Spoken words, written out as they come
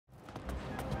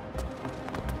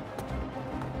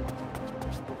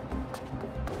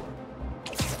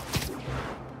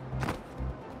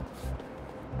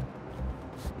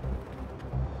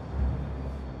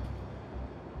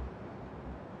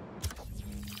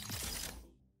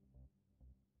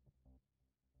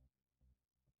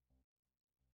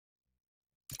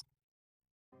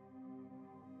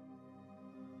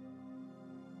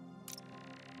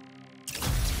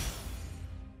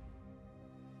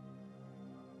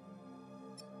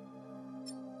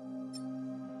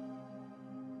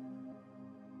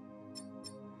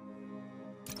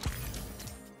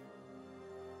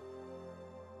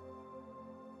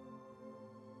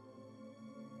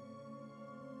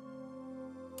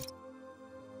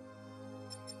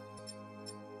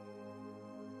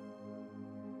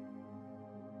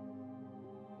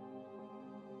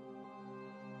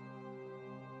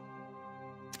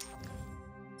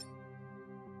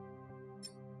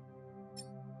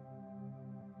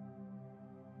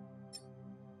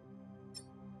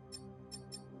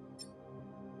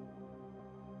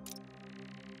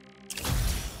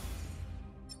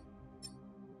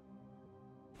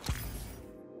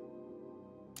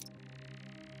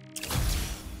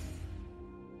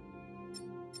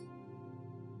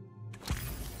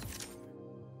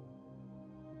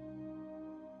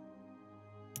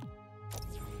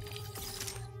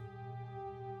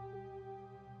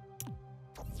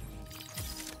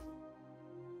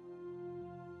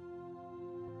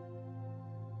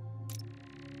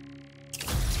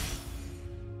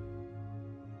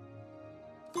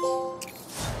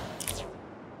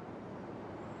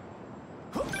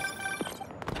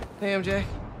Hey, MJ.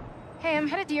 Hey, I'm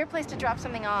headed to your place to drop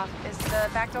something off. Is the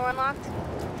back door unlocked?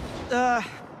 I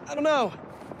don't know.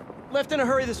 Left in a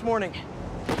hurry this morning.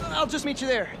 I'll just meet you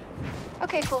there.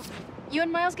 Okay, cool. You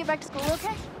and Miles get back to school,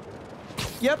 okay?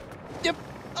 Yep.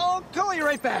 I'll call you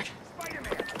right back.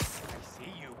 Spiderman! I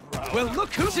see you, bro. Well,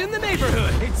 look who's in the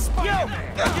neighborhood! It's Spiderman!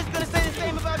 I'm just gonna say the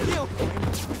same about you!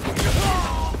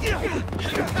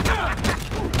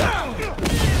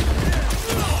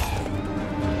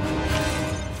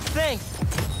 Thanks.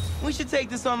 We should take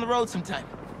this on the road sometime.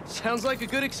 Sounds like a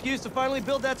good excuse to finally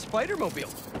build that Spider-Mobile.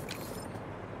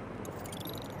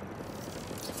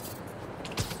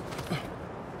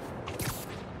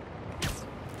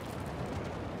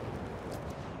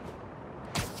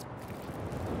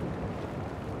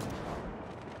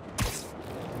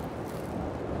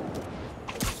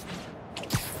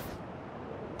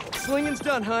 Slinging's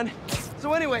done, hon.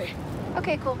 So anyway...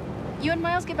 Okay, cool. You and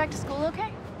Miles get back to school,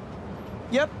 okay?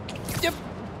 Yep.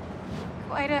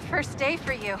 Quite a first day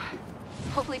for you.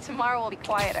 Hopefully tomorrow will be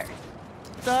quieter.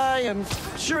 I am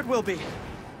sure it will be.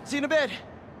 See you in a bit.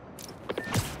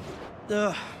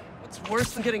 What's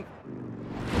worse than getting...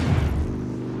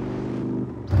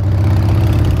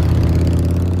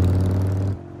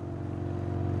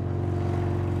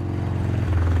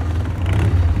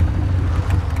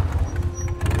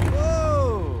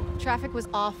 Whoa! Traffic was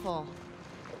awful.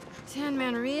 Tan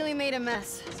Man really made a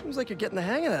mess. Seems like you're getting the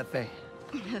hang of that thing.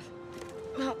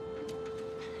 Well,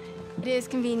 it is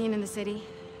convenient in the city,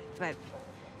 but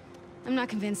I'm not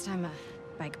convinced I'm a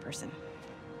bike person.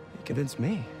 You convinced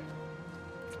me.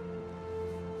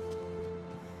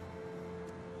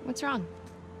 What's wrong?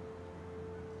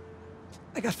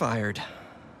 I got fired.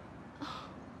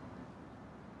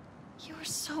 You were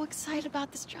so excited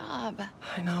about this job.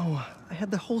 I know. I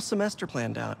had the whole semester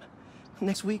planned out.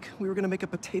 Next week, we were gonna make a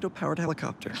potato-powered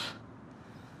helicopter.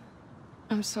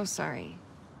 I'm so sorry.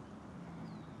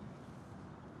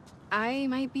 I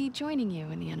might be joining you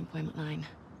in the unemployment line.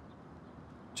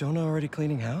 Jonah already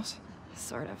cleaning house?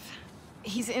 Sort of.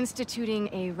 He's instituting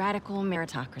a radical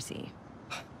meritocracy.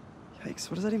 Yikes,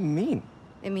 what does that even mean?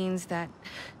 It means that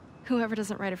whoever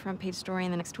doesn't write a front-page story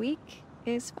in the next week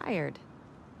is fired.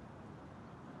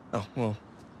 Oh, well,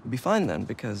 you'll be fine then,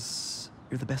 because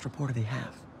you're the best reporter they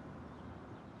have.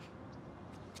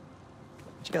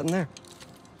 What you got in there?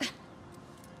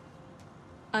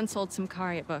 Unsold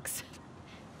Simcaria books.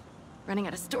 Running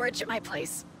out of storage at my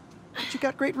place. But you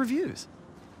got great reviews.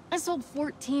 I sold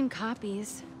 14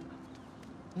 copies.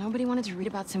 Nobody wanted to read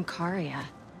about Simcaria.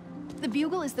 The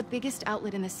Bugle is the biggest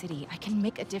outlet in the city. I can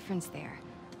make a difference there.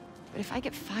 But if I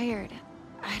get fired,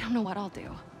 I don't know what I'll do.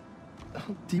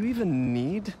 Do you even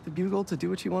need the Bugle to do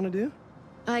what you want to do?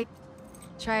 I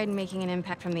tried making an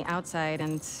impact from the outside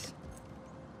and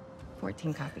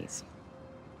 14 copies.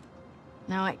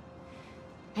 Now I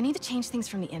need to change things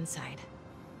from the inside.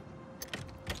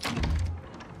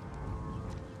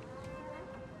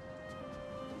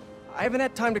 I haven't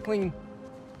had time to clean.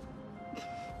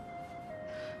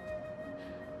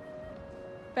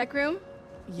 Back room?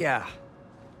 Yeah.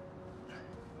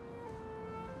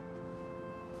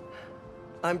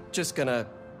 I'm just gonna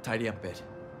tidy up a bit.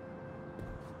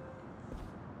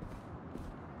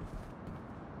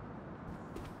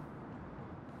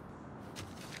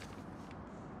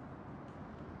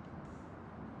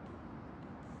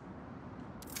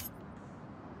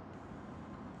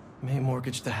 May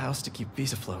mortgaged the house to keep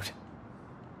fees afloat.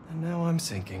 And now I'm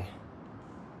sinking.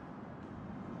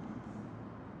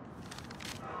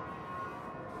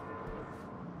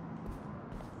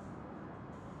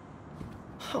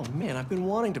 Oh man, I've been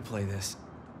wanting to play this.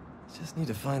 Just need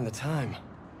to find the time.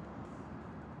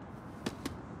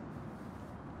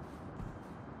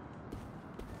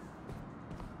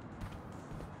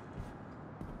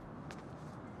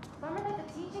 Bummer that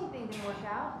the teaching thing didn't work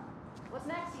out. What's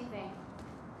next, you think?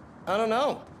 I don't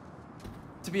know.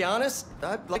 To be honest,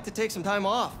 I'd like to take some time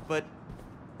off, but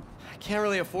I can't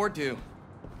really afford to.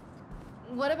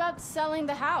 What about selling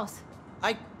the house?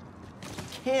 I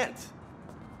can't.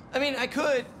 I mean, I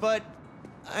could, but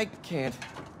I can't.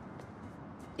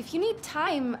 If you need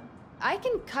time, I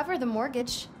can cover the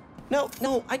mortgage. No,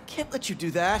 I can't let you do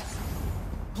that.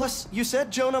 Plus, you said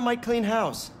Jonah might clean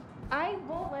house. I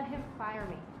won't let him fire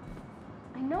me.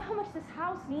 I know how much this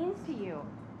house means to you.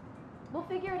 We'll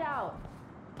figure it out.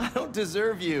 I don't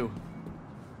deserve you.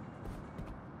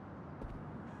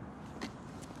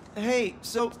 Hey,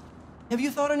 so, have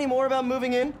you thought any more about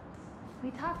moving in?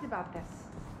 We talked about this.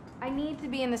 I need to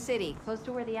be in the city, close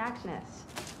to where the action is.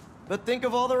 But think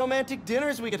of all the romantic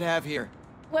dinners we could have here.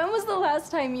 When was the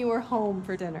last time you were home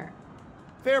for dinner?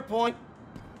 Fair point.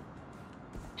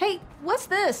 Hey, what's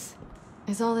this?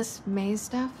 Is all this May's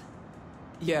stuff?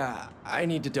 Yeah, I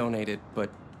need to donate it,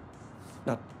 but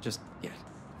not just yet.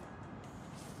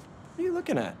 What are you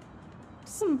looking at?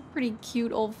 Some pretty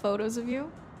cute old photos of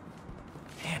you.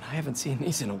 Man, I haven't seen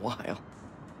these in a while.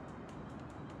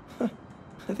 Huh.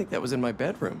 I think that was in my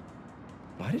bedroom.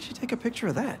 Why did she take a picture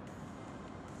of that?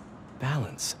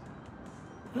 Balance.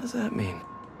 What does that mean?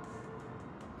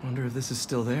 Wonder if this is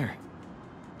still there.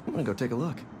 I'm gonna go take a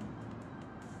look.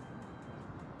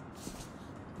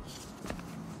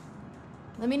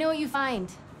 Let me know what you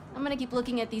find. I'm gonna keep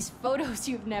looking at these photos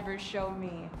you've never shown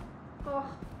me. Oh,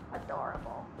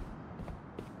 adorable.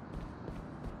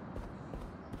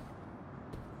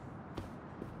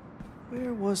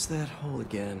 Where was that hole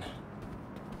again?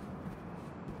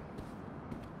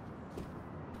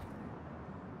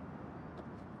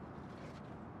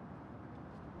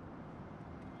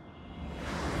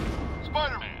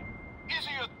 Spiderman, is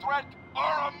he a threat or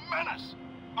a menace?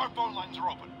 Our phone lines are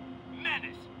open.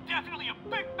 Menace. Definitely a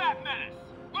big fat menace.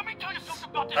 Let me tell you something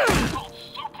about this thing called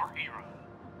superhero.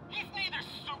 He's neither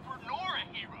super nor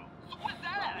a hero. So what's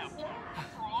that out to? A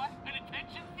fraud? An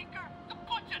attention seeker? It's a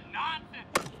bunch of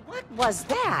nonsense. What was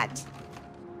that?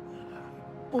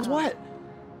 Well, what?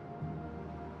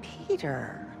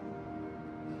 Peter.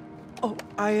 Oh,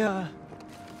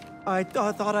 I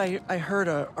thought I heard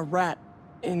a rat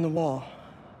in the wall.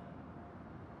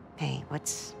 Hey,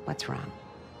 what's wrong?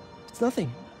 It's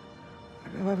nothing.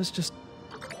 I was just...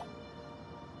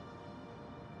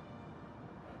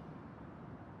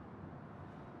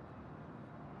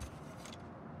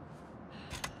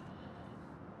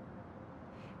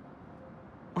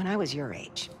 When I was your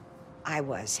age, I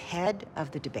was head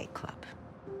of the debate club,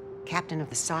 captain of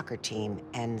the soccer team,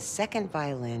 and second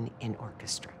violin in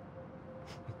orchestra.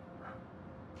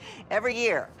 Every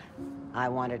year, I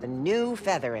wanted a new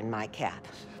feather in my cap.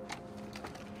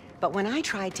 But when I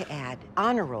tried to add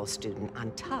honor roll student on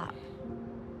top,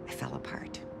 I fell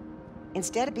apart.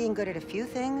 Instead of being good at a few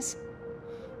things,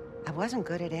 I wasn't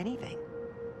good at anything.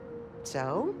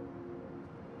 So,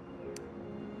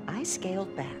 I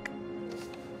scaled back.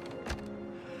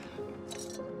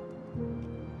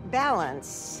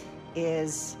 Balance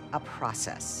is a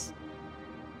process,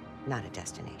 not a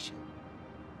destination.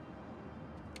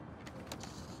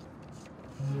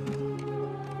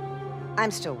 I'm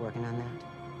still working on that.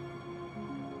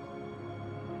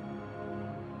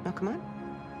 Oh, come on.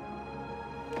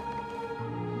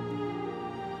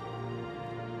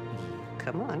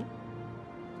 Come on.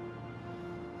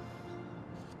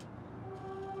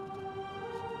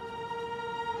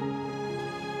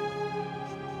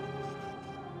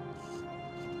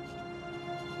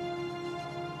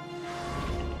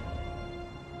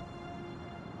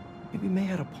 Maybe May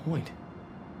had a point.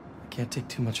 I can't take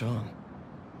too much on.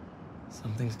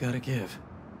 Something's gotta give.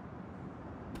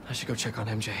 I should go check on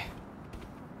MJ.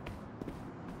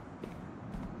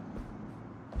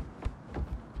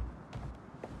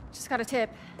 Just got a tip.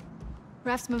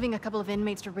 Raph's moving a couple of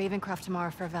inmates to Ravencroft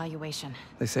tomorrow for evaluation.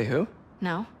 They say who?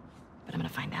 No, but I'm gonna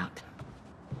find out.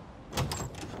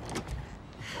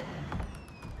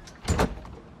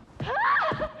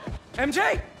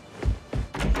 MJ!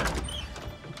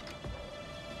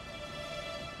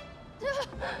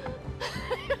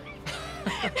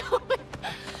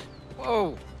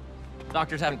 Whoa!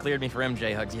 Doctors haven't cleared me for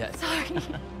MJ hugs yet. Sorry.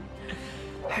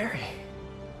 Harry.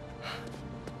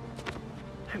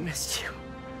 I missed you.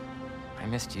 I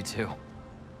missed you too.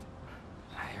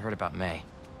 I heard about May.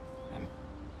 I'm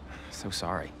so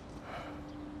sorry.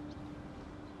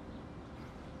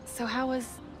 So how was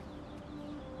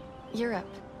Europe?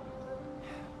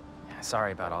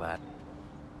 Sorry about all that.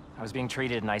 I was being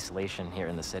treated in isolation here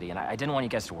in the city, and I didn't want you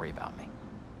guys to worry about me.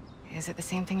 Is it the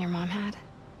same thing your mom had?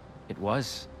 It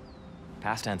was.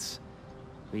 Past tense.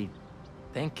 We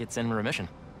think it's in remission.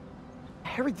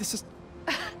 Harry, this is...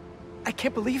 I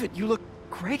can't believe it. You look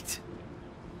great.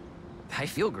 I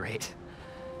feel great.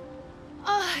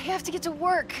 Oh, you have to get to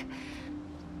work.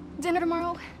 Dinner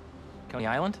tomorrow? Coney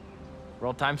Island? For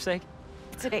old time's sake?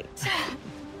 It's at 8.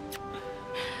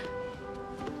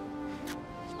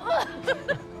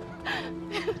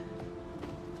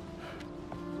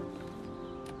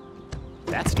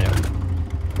 That's new.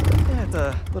 Yeah,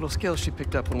 the little skills she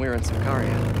picked up when we were in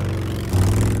Sicaria.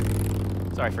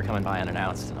 Sorry for coming by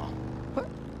unannounced and all. What?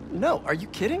 No, are you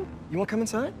kidding? You want to come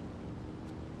inside?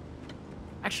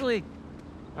 Actually,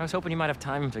 I was hoping you might have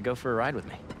time to go for a ride with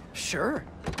me. Sure.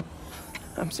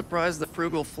 I'm surprised the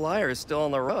frugal flyer is still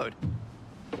on the road.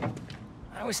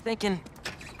 I was thinking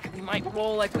we might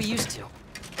roll like we used to.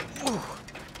 Ooh.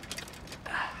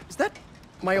 Is that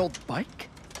my old bike?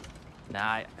 Nah,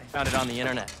 I found it on the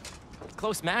internet.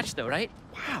 Close match though, right?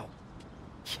 Wow.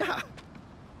 Yeah.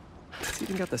 It's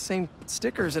even got the same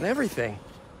stickers and everything.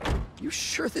 You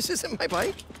sure this isn't my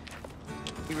bike?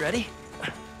 You ready?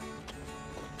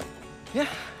 Yeah.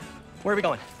 Where are we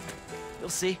going? You'll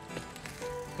see.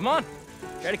 Come on,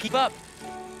 try to keep up.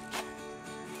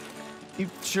 You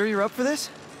sure you're up for this?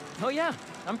 Oh yeah,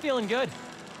 I'm feeling good.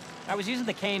 I was using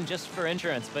the cane just for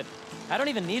insurance, but I don't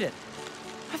even need it.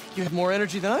 I think you have more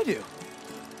energy than I do.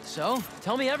 So,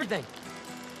 tell me everything.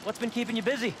 What's been keeping you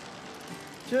busy?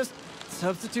 Just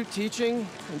substitute teaching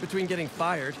in between getting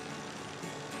fired.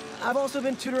 I've also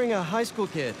been tutoring a high school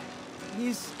kid.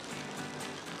 He's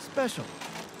special.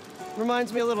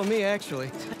 Reminds me a little of me,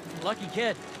 actually. Lucky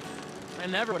kid. I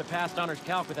never would have passed honors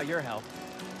calc without your help.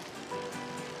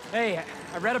 Hey,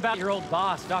 I read about your old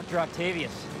boss, Dr.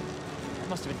 Octavius. That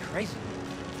must have been crazy.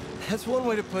 That's one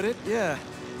way to put it, yeah.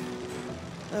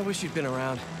 I wish you'd been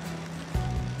around.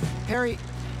 Harry,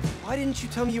 why didn't you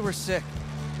tell me you were sick?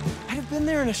 I'd have been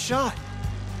there in a shot.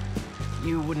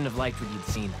 You wouldn't have liked what you'd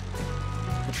seen.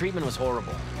 The treatment was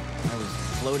horrible. I was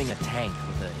floating a tank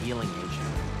with a healing agent.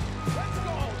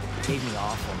 It gave me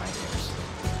awful nightmares.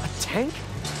 A tank?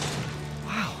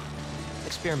 Wow.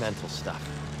 Experimental stuff.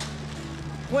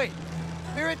 Wait,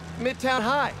 we're at Midtown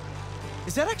High.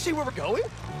 Is that actually where we're going?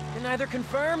 Can neither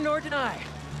confirm nor deny.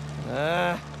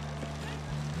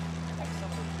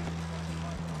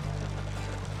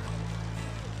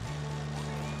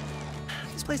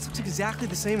 This place looks exactly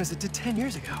the same as it did 10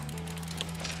 years ago.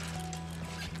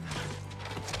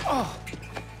 Oh!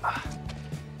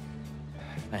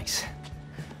 Thanks.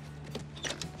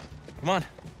 Come on.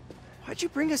 Why'd you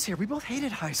bring us here? We both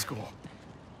hated high school.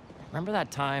 Remember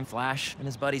that time Flash and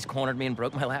his buddies cornered me and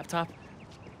broke my laptop?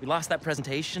 We lost that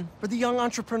presentation. For the Young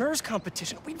Entrepreneurs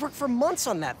competition. We'd worked for months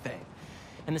on that thing.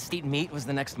 And the state meet was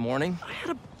the next morning. I had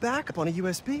a backup on a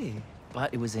USB.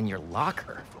 But it was in your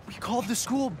locker. We called the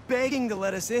school begging to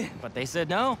let us in. But they said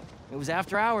no. It was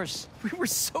after hours. We were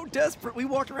so desperate, we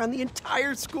walked around the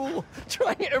entire school,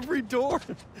 trying every door.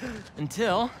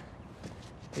 Until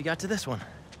we got to this one.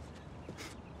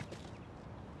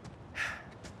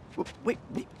 Wait.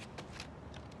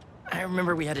 I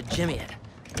remember we had to jimmy it.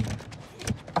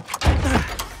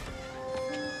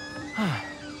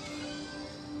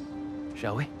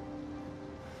 Shall we?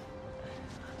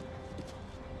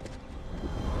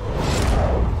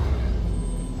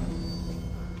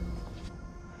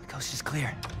 The coast is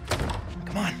clear.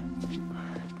 Come on.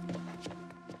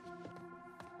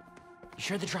 You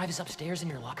sure the drive is upstairs in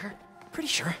your locker? Pretty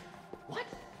sure. What?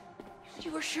 You said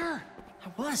you were sure.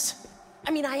 I was.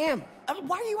 I mean, I am.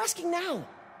 Why are you asking now?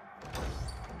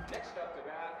 Next up to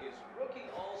bat is rookie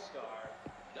all-star,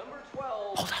 number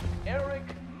 12, Hold up.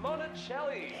 Eric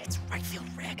Monticelli. It's right field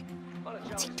reg.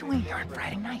 What's he doing here on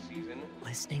Friday night?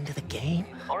 Listening to the game?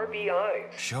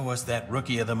 RBI. Show us that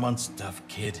Rookie of the Month stuff,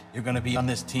 kid. You're gonna be on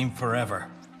this team forever.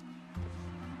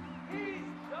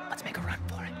 Let's make a run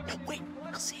for it. No, wait.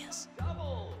 He'll see us.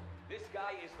 Double. This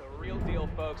guy is the real deal,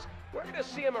 folks. We're gonna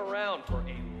see him around for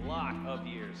a lot of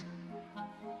years.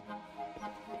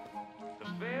 The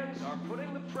fans are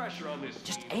putting the pressure on this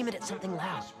Just team aim it at something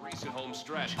loud. this recent home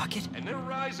stretch. Bucket? And they're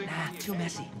rising. Nah, too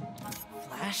messy.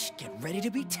 Flash, get ready to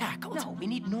be tackled. No, we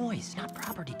need noise, not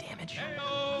property damage.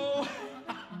 Heyo!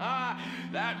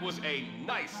 That was a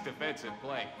nice defensive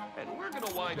play. And we're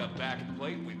gonna wind up back at the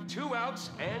plate with 2 outs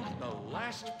and the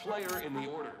last player in the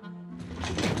order.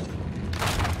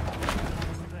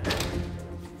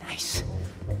 Nice.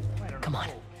 Come on.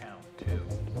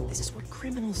 This is what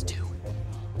criminals do.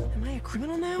 Am I a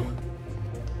criminal now?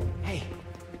 Hey,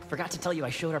 forgot to tell you I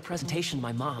showed our presentation to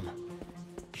my mom.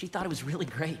 She thought it was really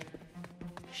great.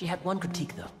 She had one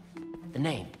critique, though. The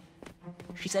name.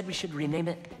 She said we should rename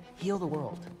it Heal the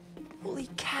World. Holy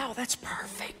cow, that's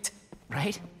perfect.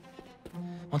 Right?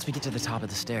 Once we get to the top of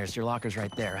the stairs, your locker's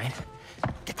right there, right?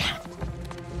 Get down.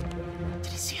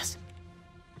 Did he see us?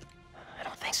 I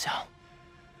don't think so.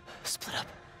 Split up.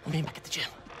 We'll meet back at the gym.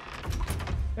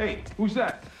 Hey, who's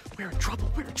that? We're in trouble,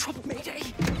 Mayday.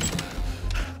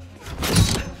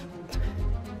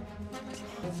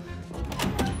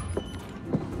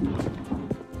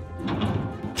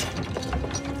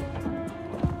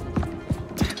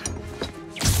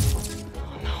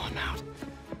 Oh no, I'm out.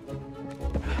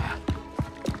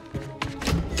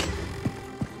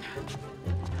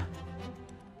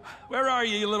 Where are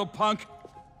you, you little punk?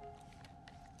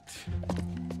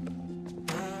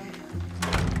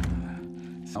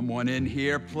 Someone in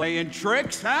here playing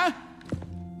tricks, huh?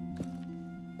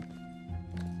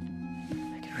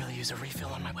 I could really use a refill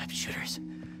on my web shooters.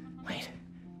 Wait,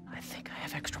 I think I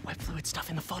have extra web fluid stuff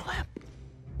in the photo lab.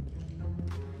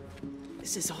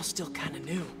 This is all still kind of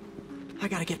new. I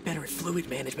gotta get better at fluid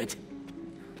management.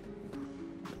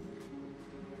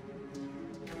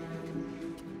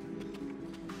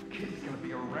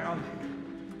 around here.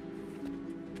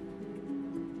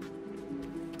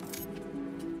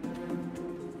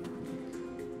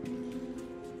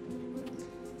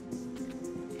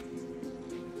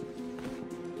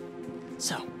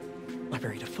 So,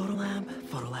 library to photo lab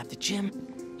to gym,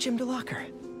 gym to locker.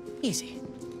 Easy.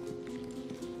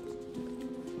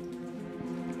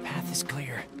 Path is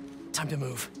clear. Time to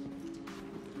move.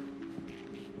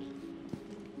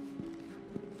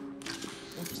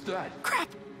 What's that? Crap!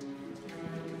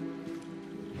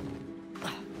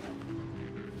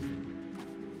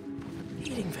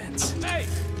 Heating vents. Hey!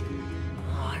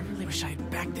 Oh, I really wish I had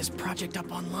backed this project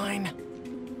up online.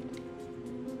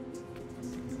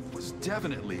 Was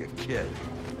definitely a kid.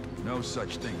 No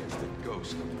such thing as the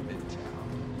ghost of Midtown.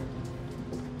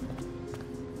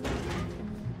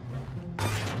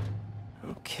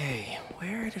 Okay,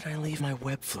 where did I leave my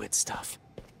web fluid stuff?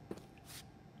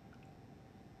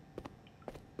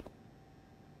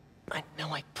 I know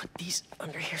I put these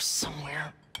under here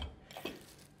somewhere.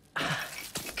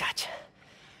 Gotcha.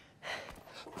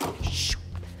 Shoo.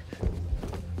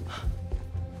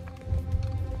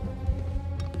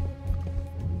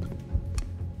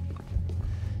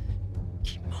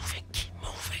 Keep moving, keep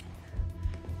moving.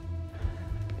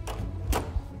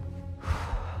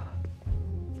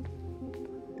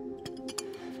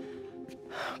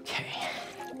 Okay.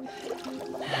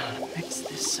 Now to mix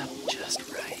this up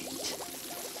just right.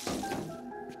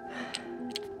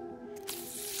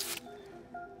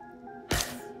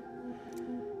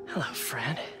 Hello,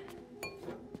 Fred.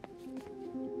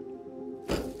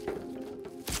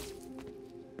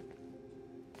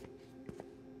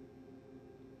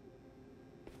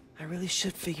 I really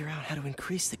should figure out how to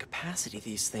increase the capacity of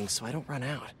these things so I don't run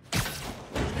out.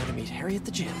 Now to meet Harry at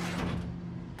the gym.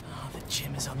 Oh, the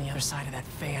gym is on the other side of that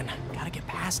fan. Gotta get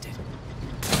past it.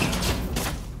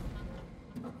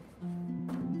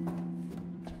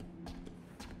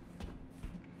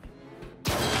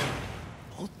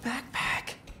 Old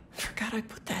backpack. Forgot I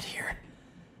put that here.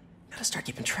 Gotta start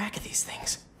keeping track of these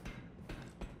things.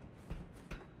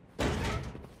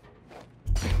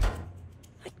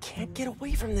 I can't get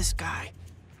away from this guy.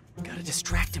 Gotta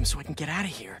distract him so I can get out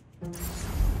of here.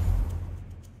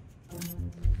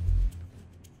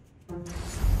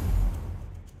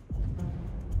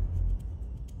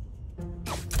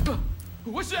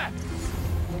 What's that?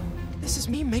 This is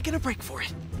me making a break for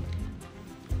it.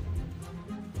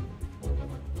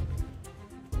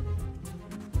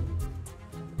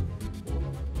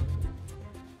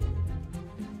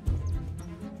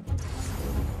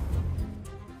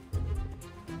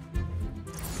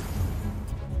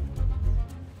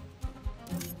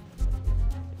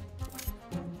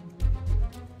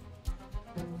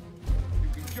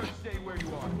 You can just stay where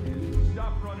you are, kid.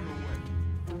 Stop running away.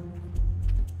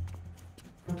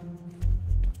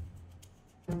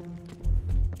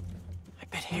 I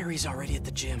bet Harry's already at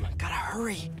the gym. Gotta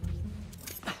hurry.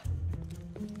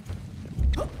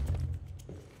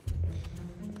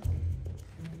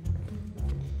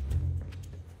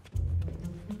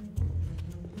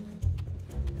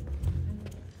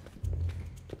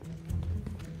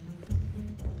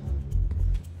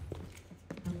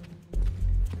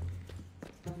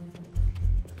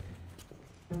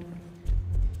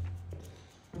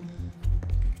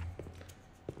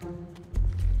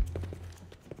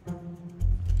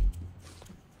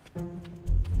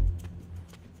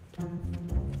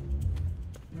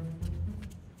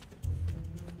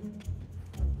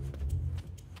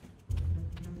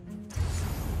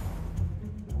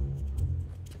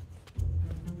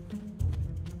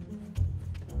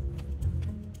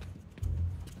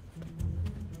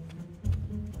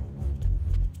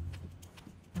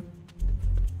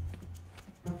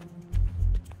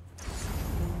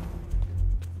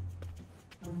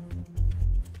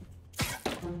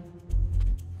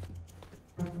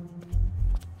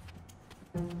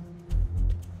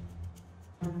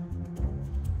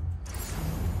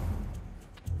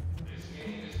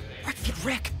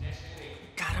 Rick!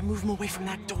 Gotta move him away from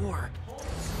that door.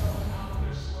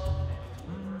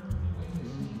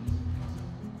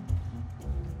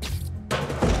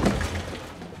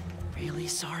 Really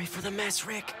sorry for the mess,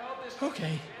 Rick.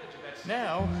 Okay,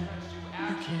 now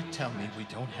you can't tell me we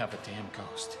don't have a damn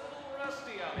ghost.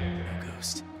 No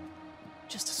ghost.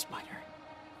 Just a spider.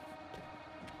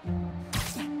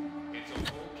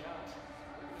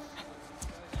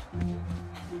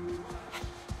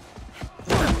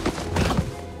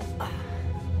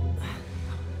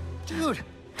 Dude,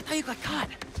 I thought you got caught.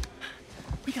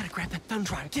 We gotta grab that thumb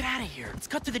drive and get out of here. Let's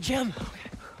cut to the gym. Okay.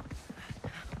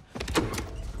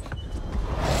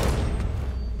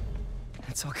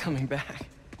 It's all coming back.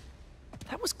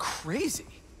 That was crazy.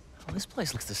 Well, this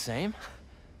place looks the same,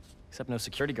 except no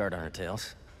security guard on our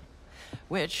tails.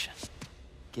 Which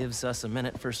gives us a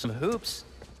minute for some hoops.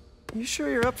 You sure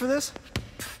you're up for this?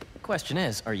 The question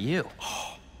is, are you?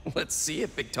 Oh, let's see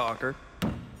it, big talker.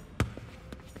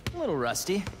 A little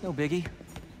rusty, no biggie.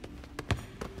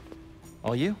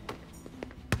 All you?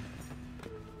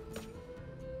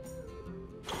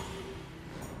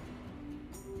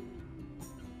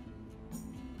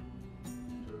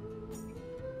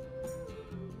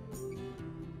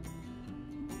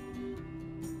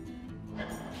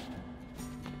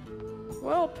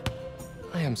 Well,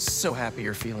 I am so happy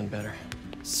you're feeling better.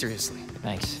 Seriously.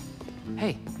 Thanks.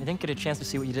 Hey, I didn't get a chance to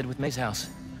see what you did with May's house.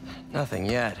 Nothing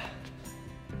yet.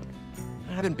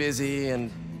 I've been busy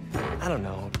and I don't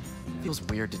know. It feels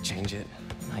weird to change it.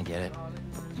 I get it.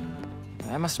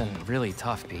 That must have been really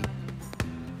tough, Pete.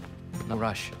 No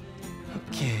rush.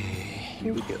 Okay,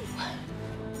 here we go.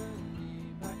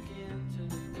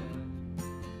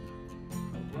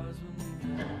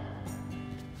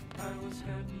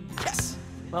 Yes!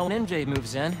 Well, when MJ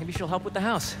moves in, maybe she'll help with the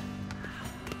house.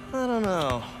 I don't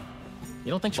know.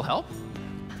 You don't think she'll help?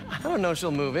 I don't know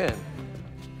she'll move in.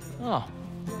 Oh.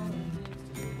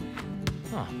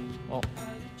 Huh. Well,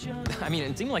 I mean,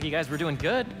 it seemed like you guys were doing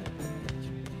good.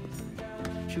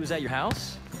 She was at your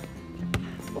house?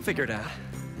 We'll figure it out.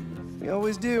 We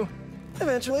always do.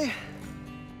 Eventually.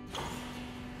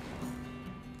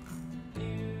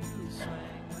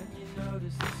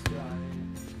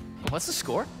 What's the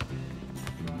score?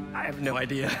 I have no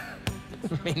idea.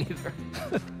 Me neither.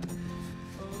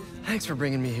 Thanks for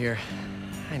bringing me here.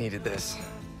 I needed this.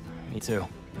 Me too.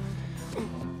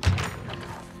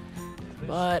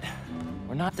 But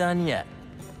we're not done yet.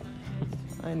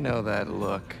 I know that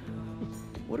look.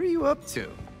 What are you up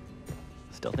to?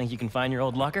 Still think you can find your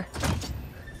old locker?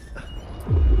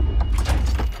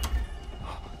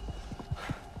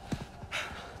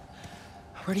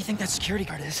 Where do you think that security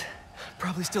guard is?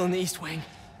 Probably still in the East Wing.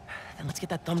 Then let's get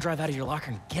that thumb drive out of your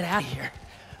locker and get out of here.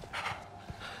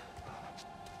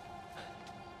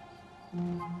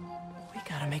 We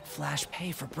gotta make Flash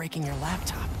pay for breaking your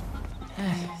laptop.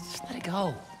 Just let it go.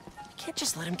 You can't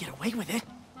just let him get away with it.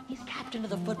 He's captain of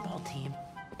the football team,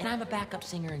 and I'm a backup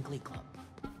singer in Glee Club.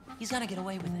 He's gonna get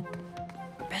away with it.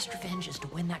 Best revenge is to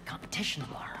win that competition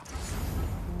tomorrow.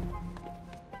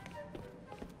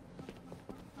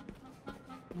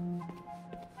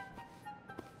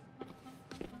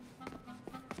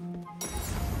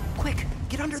 Quick,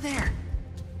 get under there.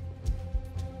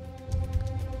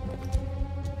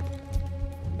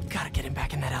 Gotta get him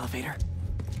back in that elevator.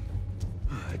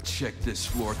 I checked this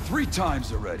floor 3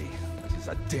 times already. This is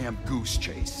a damn goose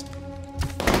chase.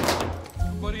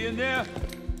 Somebody in there?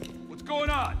 What's going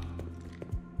on?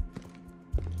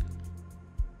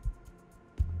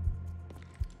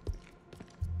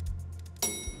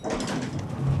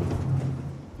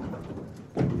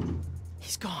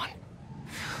 He's gone.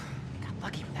 Got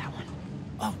lucky with that one.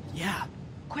 Oh, yeah.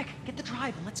 Quick, get the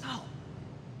drive and let's go.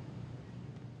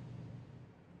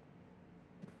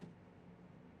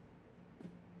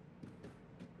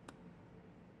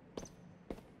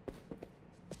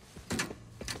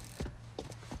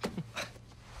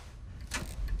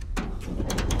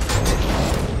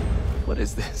 What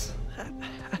is this?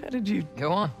 How did you...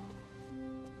 Go on.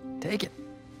 Take it.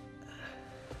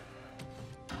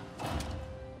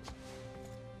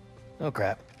 Oh,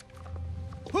 crap.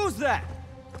 Who's that?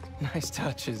 Nice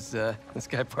touch. Is this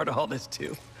guy part of all this,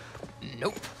 too?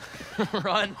 Nope.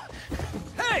 Run.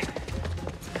 Hey!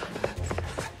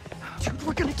 Dude,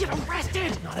 we're gonna get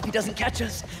arrested! Not if he doesn't catch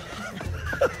us.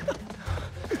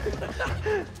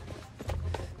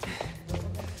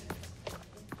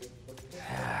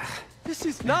 This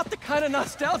is not the kind of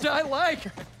nostalgia I like.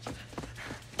 You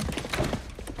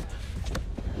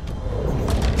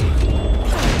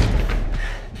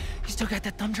still got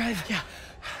that thumb drive? Yeah.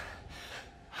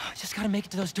 Just gotta make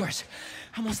it to those doors.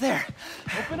 Almost there.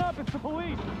 Open up, it's the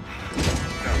police.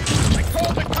 I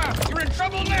called the cops! You're in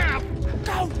trouble now!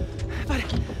 Go! But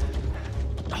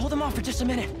hold them off for just a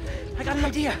minute. I got an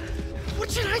idea. What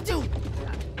should I do?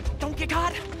 Don't get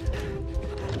caught.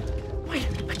 Wait,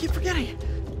 I keep forgetting.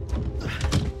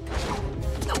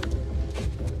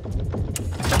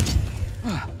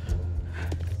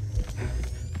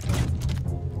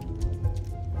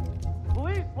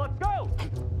 Police, let's go!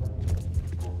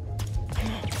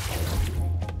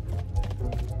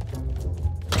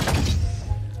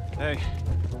 Hey,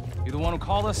 you the one who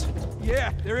called us?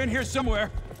 Yeah, they're in here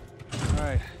somewhere. All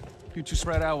right, you two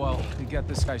spread out while we get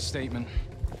this guy's statement.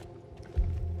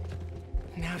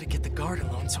 Now to get the guard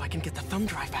alone so I can get the thumb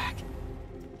drive back.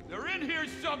 They're in here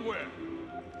somewhere!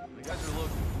 You guys are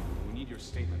looking. We need your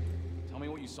statement. Tell me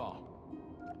what you saw.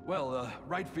 Well,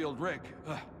 right field Rick,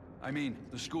 I mean,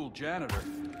 the school janitor.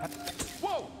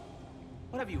 Whoa!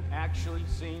 What have you actually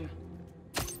seen?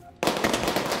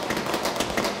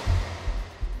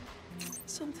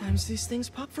 Sometimes these things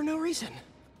pop for no reason.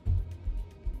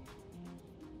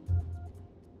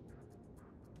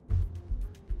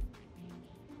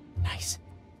 Nice.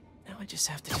 Now I just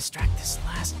have to distract this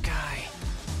last guy.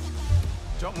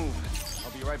 Don't move.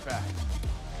 I'll be right back.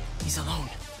 He's alone.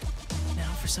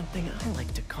 Now for something I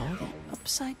like to call the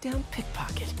upside-down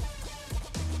pickpocket.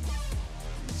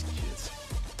 These kids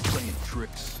playing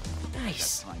tricks.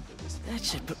 Nice. Time for this. That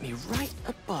should put me right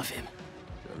above him.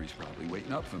 Jerry's probably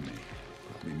waiting up for me.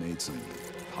 Probably made some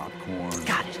popcorn.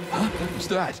 Got it. Huh? What's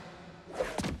that?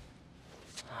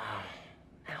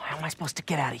 Now how am I supposed to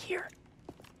get out of here?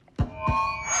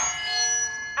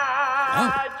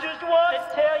 I just want to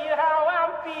tell you how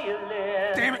I'm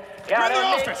feeling. Damn it! Gotta We're in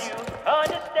the make office! you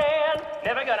understand.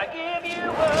 Never gonna give you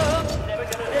up. Never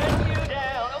gonna let you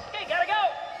down. Okay, gotta go.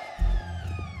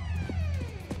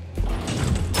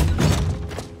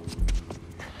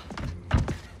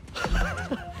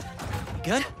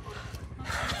 Good?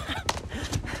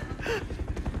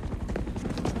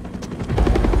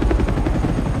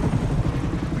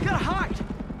 We gotta hide!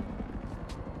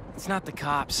 It's not the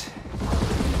cops.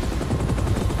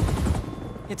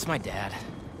 It's my dad.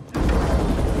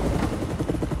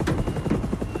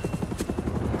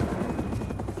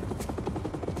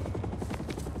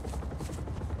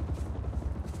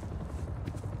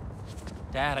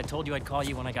 Dad, I told you I'd call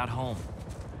you when I got home.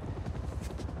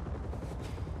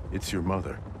 It's your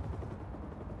mother.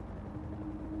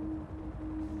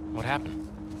 What happened?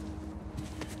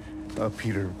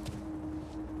 Peter,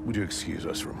 would you excuse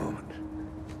us for a moment?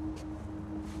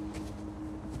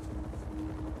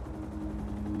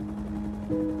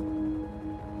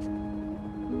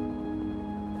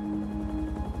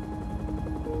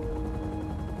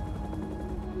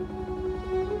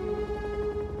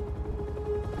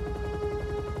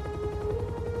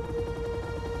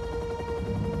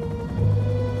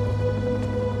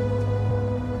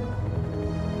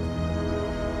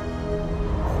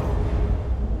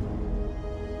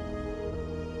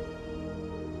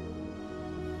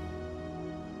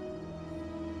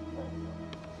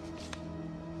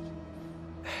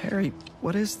 Harry,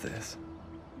 what is this?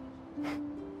 You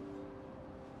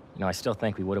know, I still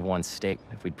think we would have won state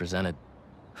if we'd presented.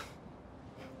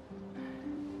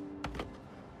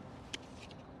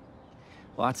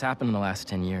 Lots happened in the last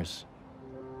 10 years.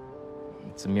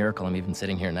 It's a miracle I'm even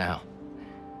sitting here now.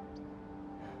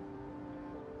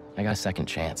 I got a second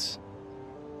chance.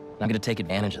 I'm gonna take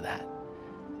advantage of that.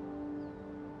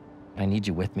 I need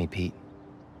you with me, Pete.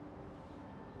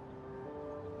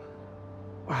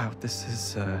 Wow, this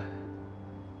is,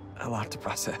 a lot to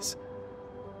process.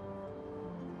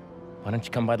 Why don't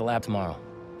you come by the lab tomorrow?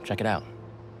 Check it out.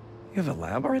 You have a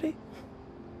lab already?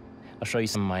 I'll show you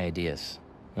some of my ideas,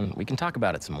 and we can talk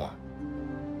about it some more.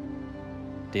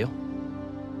 Deal?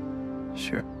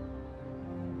 Sure.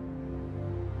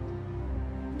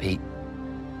 Pete,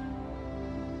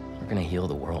 we're gonna heal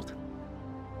the world.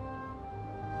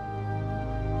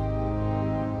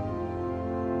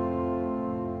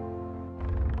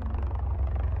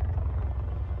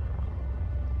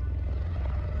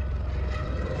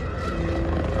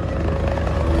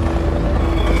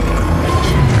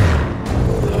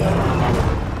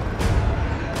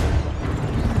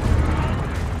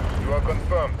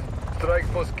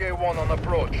 On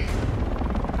approach.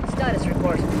 Status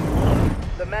report.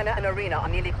 The mana and arena are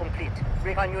nearly complete.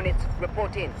 Recon units,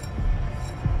 report in.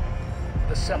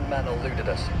 The Sandman eluded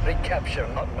us. Recapture,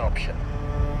 not an option.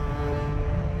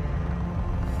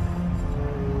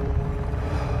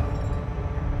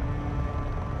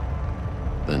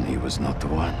 Then he was not the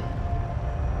one.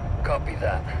 Copy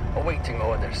that. Awaiting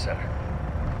orders, sir.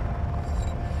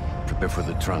 Prepare for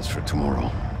the transfer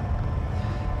tomorrow.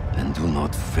 And do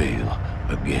not fail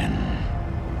again.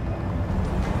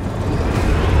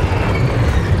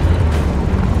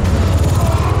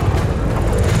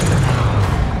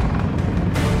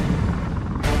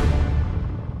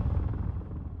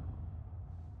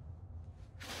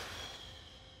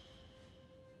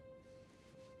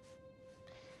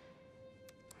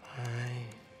 My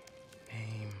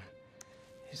name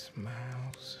is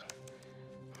Miles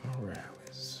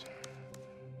Morales.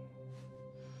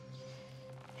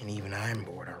 And even I'm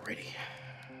bored already.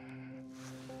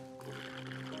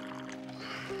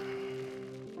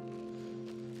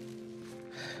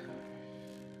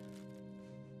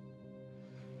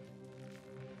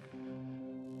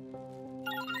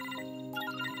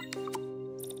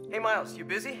 Hey, Miles, you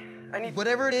busy? I need...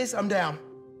 Whatever it is, I'm down.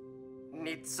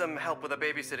 Need some help with a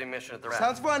babysitting mission at the raft.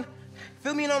 Sounds fun.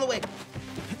 Fill me in on the way.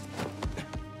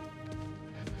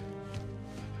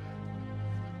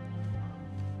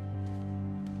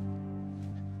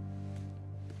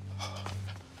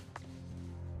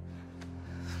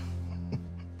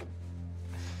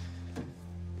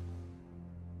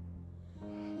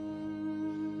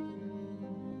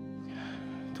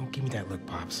 Don't give me that look,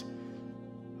 Pops.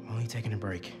 I'm only taking a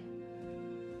break.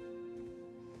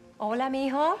 Hola,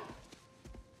 mijo.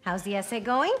 How's the essay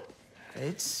going?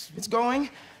 It's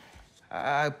going.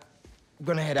 I'm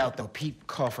gonna head out, though. Pete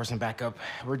called for some backup.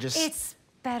 We're just... It's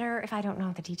better if I don't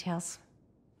know the details.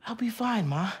 I'll be fine,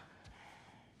 Ma.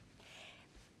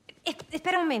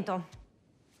 Espera un momento.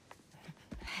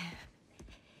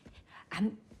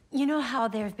 You know how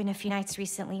there have been a few nights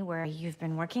recently where you've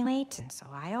been working late, and so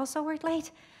I also worked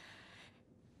late?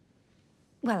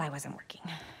 Well, I wasn't working.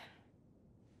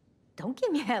 Don't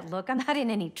give me that look. I'm not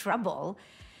in any trouble.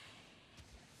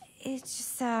 It's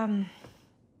just,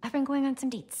 I've been going on some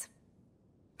dates.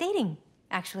 Dating,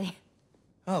 actually.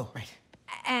 Oh, right.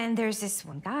 And there's this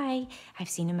one guy. I've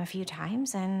seen him a few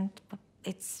times, and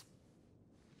it's...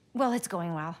 Well, it's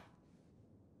going well.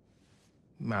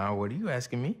 Ma, what are you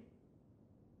asking me?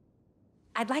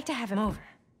 I'd like to have him over.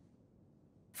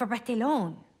 For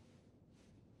Bartelone.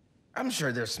 I'm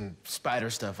sure there's some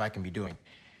spider stuff I can be doing.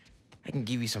 I can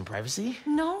give you some privacy.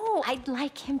 No, I'd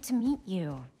like him to meet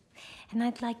you. And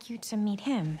I'd like you to meet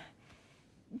him.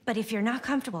 But if you're not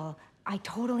comfortable, I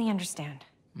totally understand.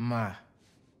 Ma,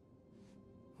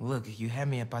 look, you had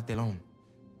me at Bartelone.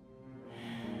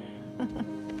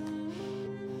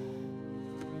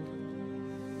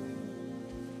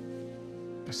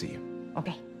 I'll see you.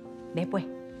 Okay, después.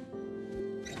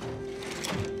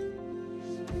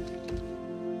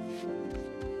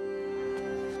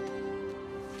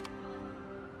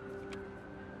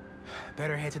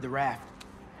 Better head to the raft.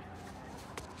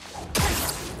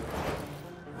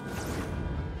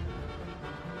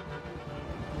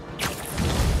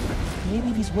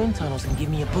 Maybe these wind tunnels can give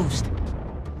me a boost.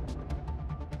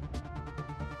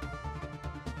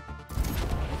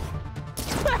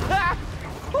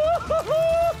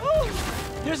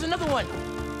 There's another one!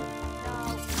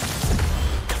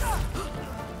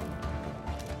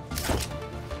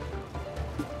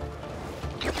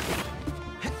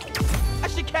 I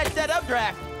should catch that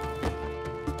updraft!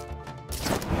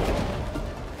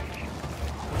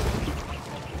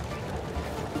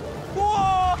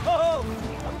 Whoa!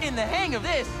 I'm getting the hang of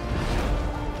this!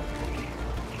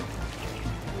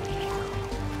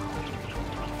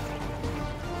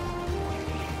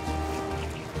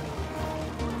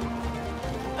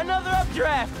 Another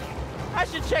updraft! I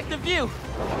should check the view.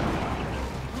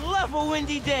 Love a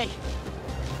windy day.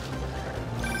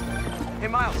 Hey,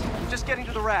 Miles, just getting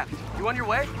to the raft. You on your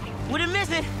way? Wouldn't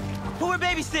miss it. Who we're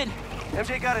babysitting?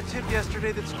 MJ got a tip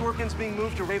yesterday that Scorpion's being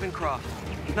moved to Ravencroft.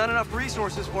 Not enough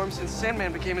resources for him since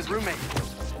Sandman became his roommate.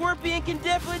 Scorpion can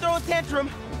definitely throw a tantrum.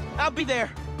 I'll be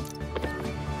there.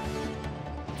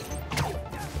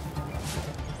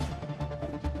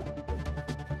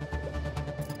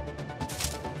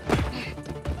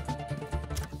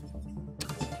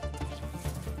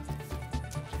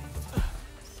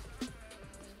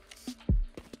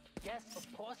 Yes,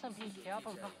 of course I'm being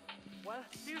careful. Well,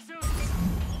 see you soon.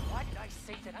 Why did I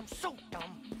say that? I'm so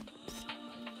dumb.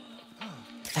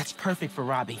 That's perfect for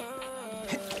Robbie.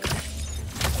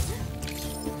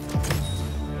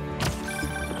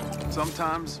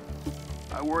 Sometimes,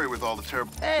 I worry with all the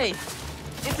terrible... Hey,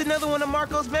 it's another one of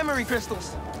Marco's memory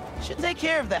crystals. Should take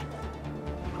care of that.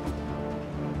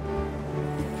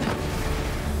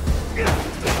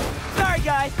 Sorry,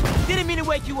 guys. Didn't mean to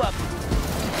wake you up.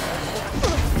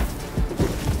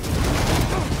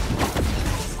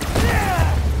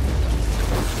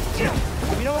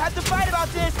 We don't have to fight about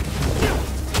this.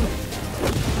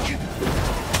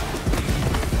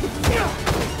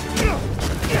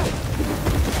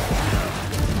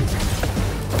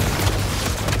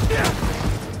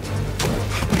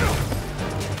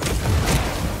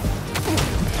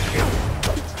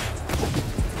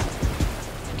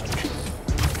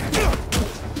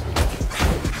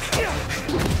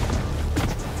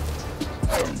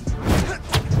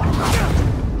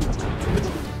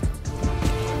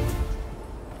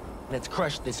 Let's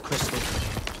crush this crystal.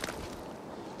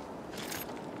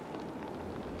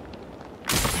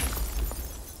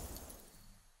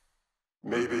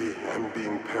 Maybe I'm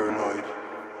being paranoid,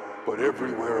 but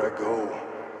everywhere I go,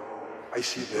 I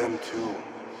see them too.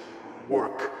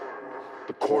 Work,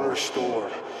 the corner store,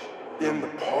 in the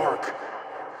park.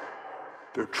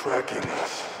 They're tracking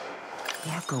us.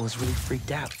 Marco was really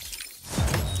freaked out.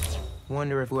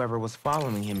 Wonder if whoever was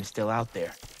following him is still out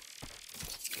there.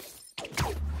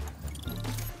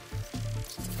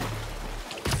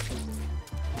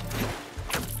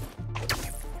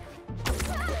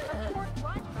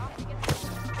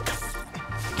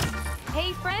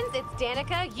 Hey friends, it's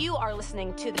Danica. You are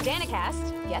listening to the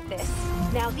Danicast. Get this.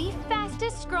 Now the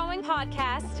fastest growing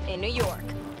podcast in New York.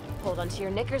 Hold on to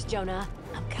your knickers, Jonah.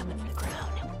 I'm coming for the crown.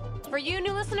 For you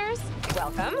new listeners,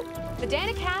 welcome. The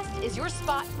Danicast is your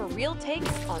spot for real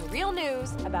takes on real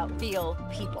news about real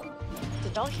people.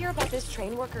 Did y'all hear about this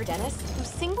train worker, Dennis, who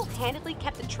single-handedly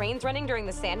kept the trains running during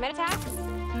the Sandman attack?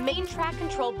 Main track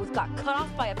control booth got cut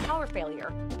off by a power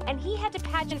failure, and he had to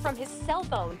patch in from his cell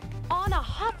phone on a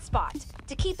hotspot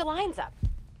to keep the lines up.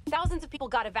 Thousands of people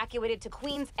got evacuated to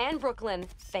Queens and Brooklyn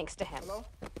thanks to him. Hello?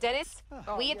 Dennis,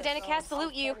 we at the Danicast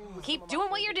salute you. Keep doing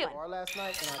what you're doing. Last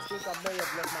night, and I think I may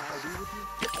have left my ID with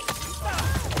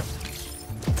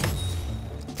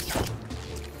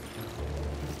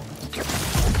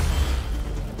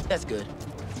you. That's good.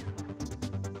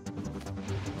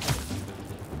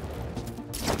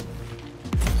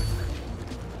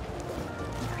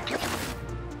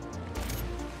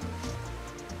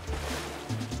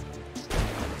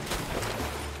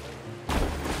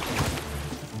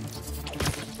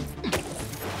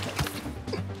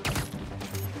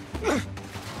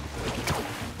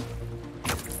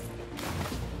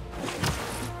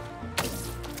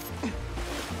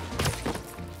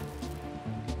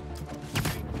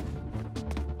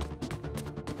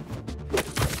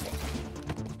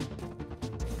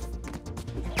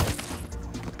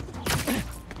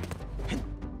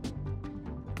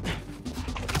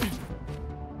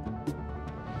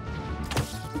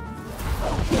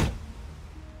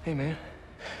 Hey, man.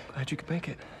 Glad you could make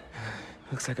it.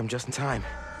 Looks like I'm just in time.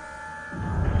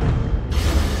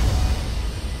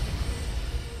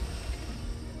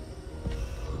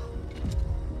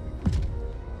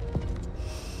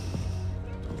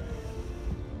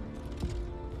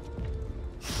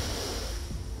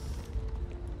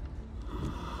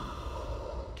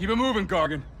 Keep it moving,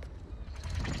 Gargan.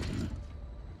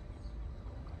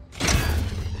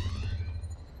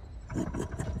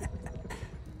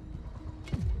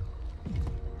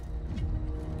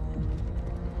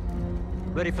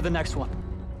 Ready for the next one.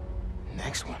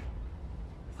 Next one?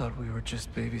 Thought we were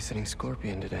just babysitting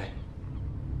Scorpion today.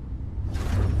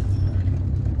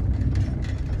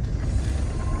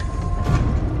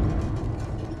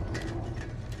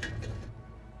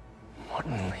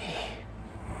 Morton Lee.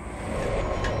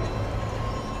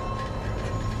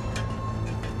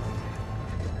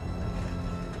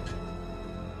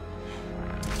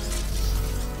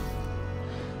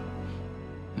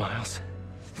 Miles.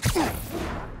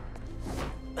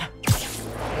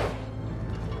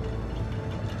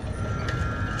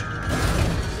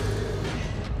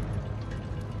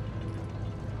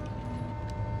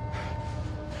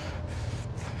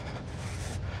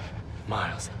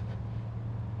 Miles.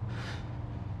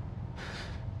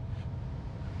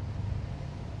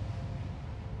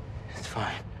 It's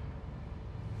fine.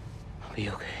 I'll be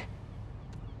okay.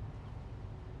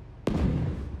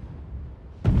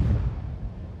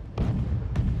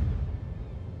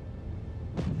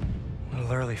 A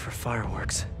little early for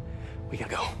fireworks. We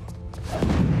gotta go.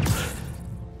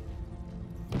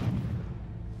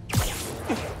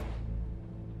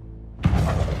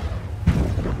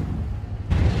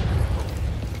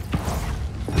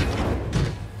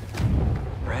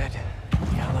 Red,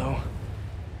 yellow.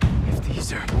 If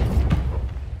these are...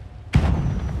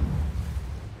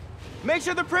 Make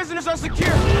sure the prisoners are secure!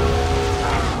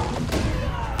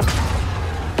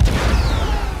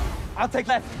 I'll take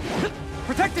left.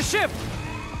 Protect the ship!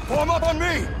 Form up on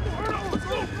me!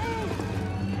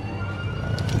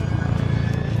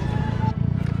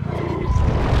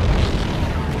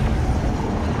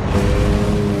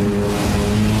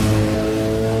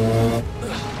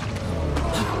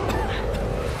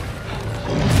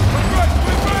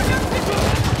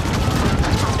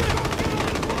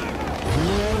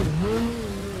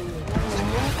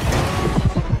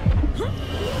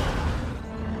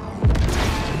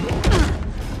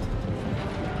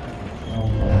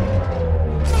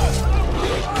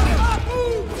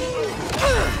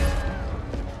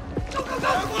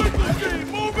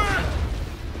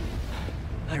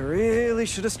 I really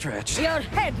should have stretched. Your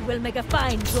head will make a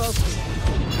fine trophy.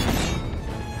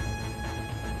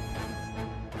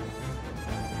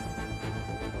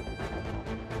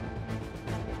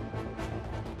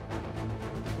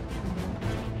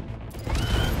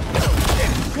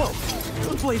 Whoa!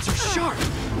 Those blades are sharp!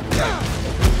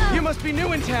 You must be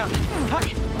new in town.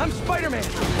 Hi, I'm Spiderman.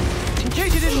 In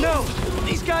case you didn't know,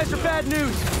 these guys are bad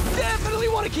news. definitely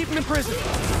want to keep him in prison.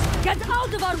 Get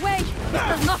out of our way! This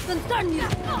does not concern you!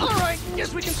 All right,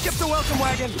 guess we can skip the welcome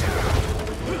wagon.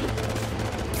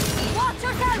 Watch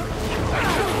yourself!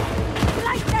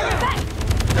 Light them back!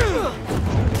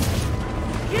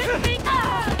 Get me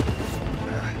up!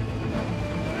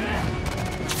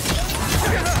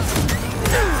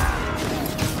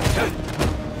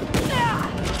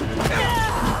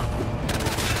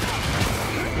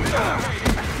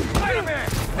 Spiderman!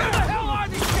 Where the hell are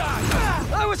these guys?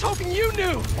 I was hoping you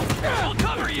knew! We'll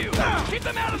cover you! Keep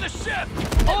them out of the ship!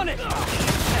 On it!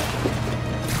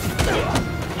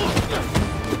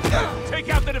 Take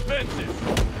out the defenses!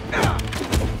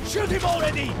 Shoot him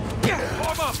already!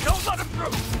 Form up! Don't let him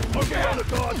through! Okay, on the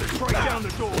guards and break down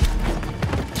the door!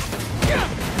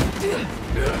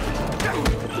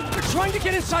 They're trying to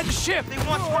get inside the ship! They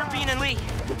want Scorpion and Lee!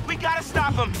 We gotta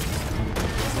stop them!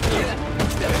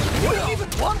 What do you even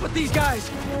want with these guys?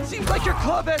 Seems like your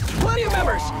club has plenty of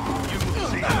members! You will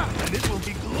see, and it will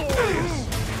be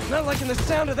glorious! Not liking the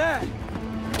sound of that!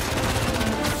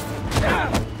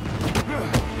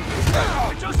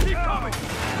 Just keep coming!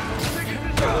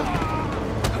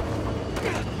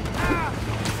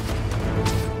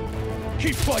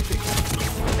 Keep fighting!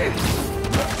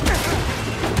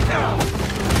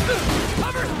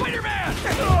 Cover Spiderman!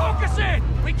 Focus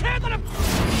in! We can't let him...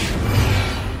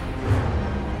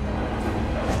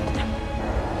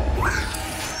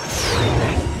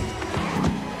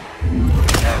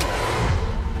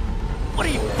 What are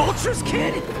you, vultures,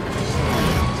 kid?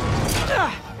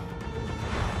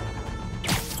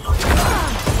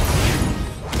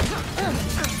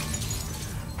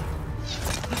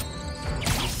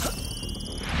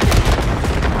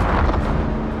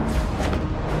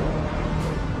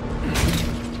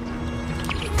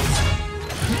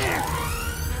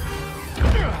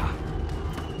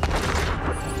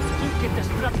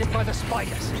 By the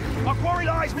spiders. Our quarry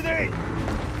lies within!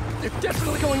 They're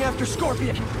definitely going after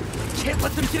Scorpion. Can't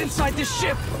let them get inside this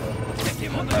ship. Get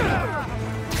him on the ground!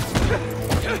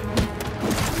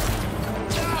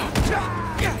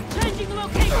 Changing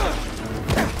location!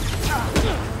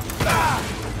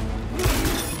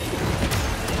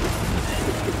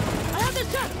 I have the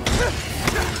shot!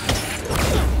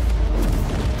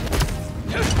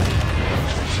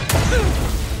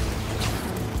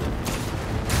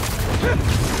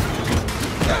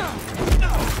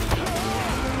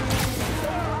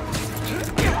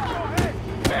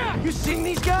 You seen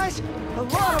these guys? A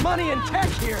lot of money and tech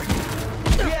here.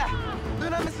 Yeah, they're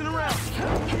not messing around.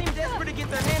 They seem desperate to get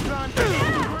their hands on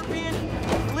Scorpion,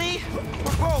 Lee,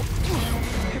 or both.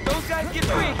 If those guys get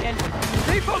free again...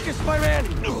 Stay focused, Spider-Man!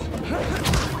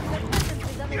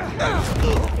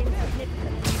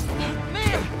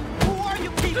 Man, who are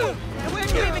you people? And where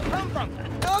do you even come from?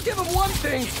 I'll give them one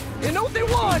thing. They know what they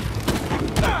want.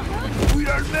 We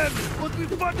are men, but we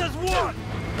fought as one!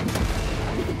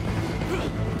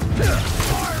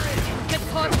 Get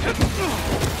caught!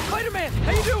 Spider-Man,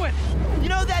 how you doing? You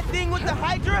know that thing with the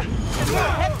Hydra? And where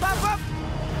the head pop up?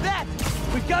 That!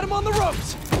 We've got him on the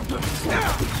ropes!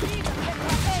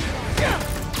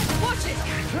 Watch it!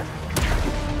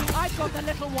 I've got the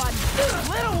little one.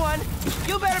 Little one?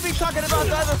 You better be talking about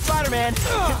the other Spider-Man,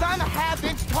 because I'm a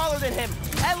half-inch taller than him.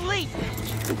 At least!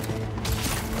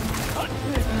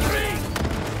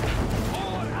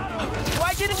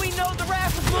 Why didn't we know the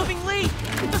raft was moving Lee?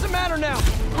 It doesn't matter now.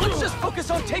 Let's just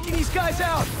focus on taking these guys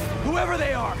out, whoever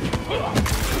they are.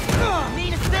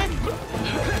 Mean assist?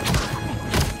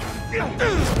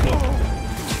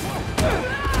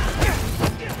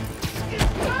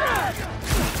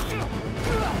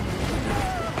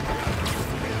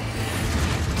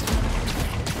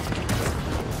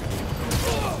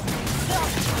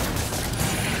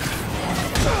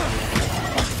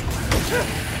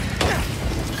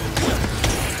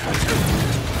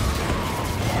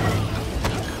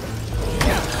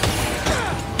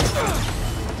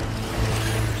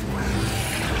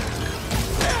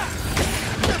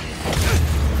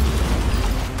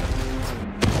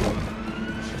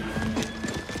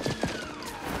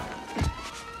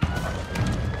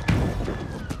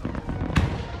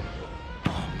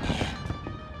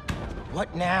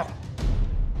 What now?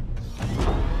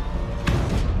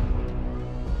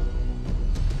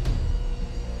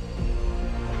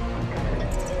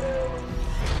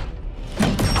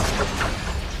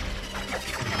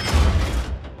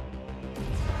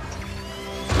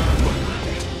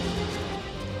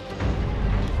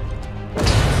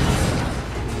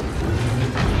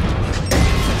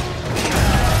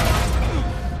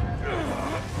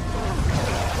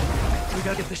 We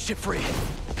gotta get this ship free.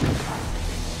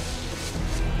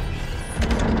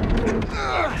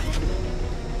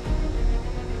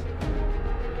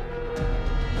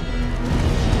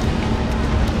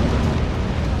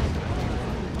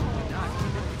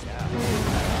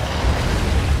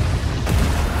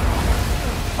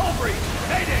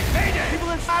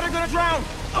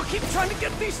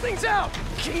 these things out!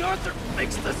 King Arthur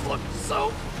makes this look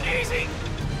so easy!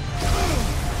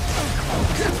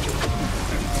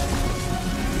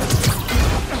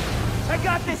 I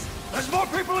got this! There's more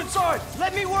people inside!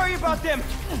 Let me worry about them!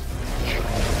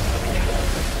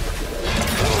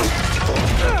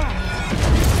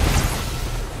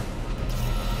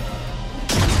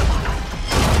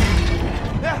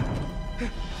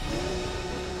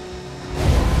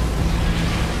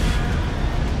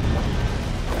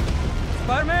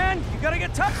 Spider-Man, you gotta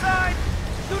get topside!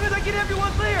 As soon as I get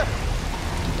everyone clear!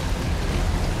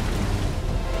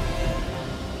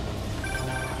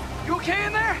 You okay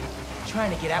in there?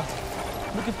 Trying to get out.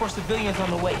 Looking for civilians on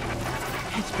the way.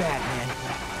 It's bad, man.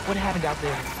 What happened out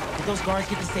there? Did those guards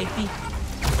get to safety?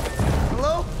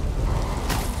 Hello?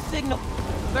 Signal.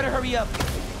 Better hurry up.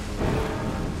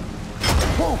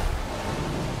 Whoa!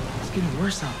 It's getting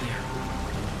worse out there.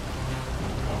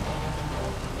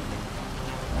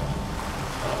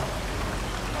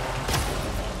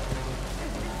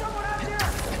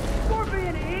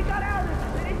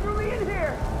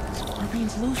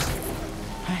 Scorpion's loose.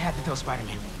 I have to tell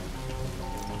Spider-Man.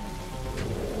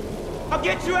 I'll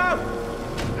get you out!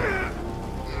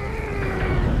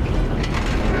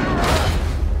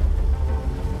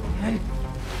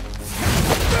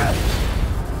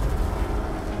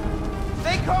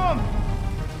 Stay calm!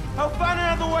 I'll find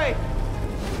another way!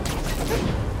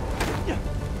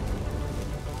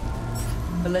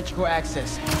 Electrical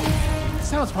access.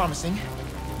 Sounds promising.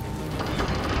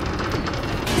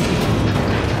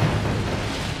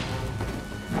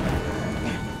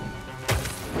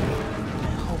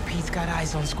 Got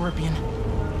eyes on Scorpion.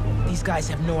 These guys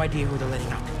have no idea who they're letting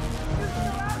out.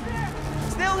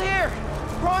 Still here!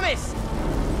 Promise!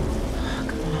 Oh,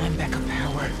 come on, backup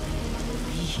power.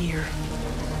 Be here.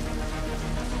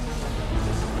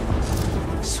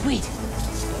 Sweet!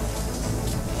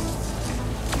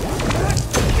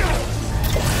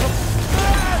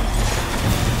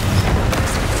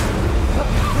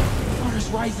 Water's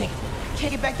rising.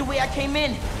 Can't get back the way I came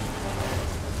in.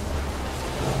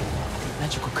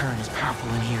 Electrical current is powerful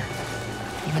in here.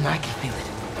 Even I can feel it.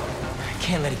 I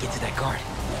can't let it get to that guard.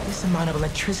 This amount of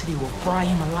electricity will fry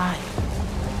him alive.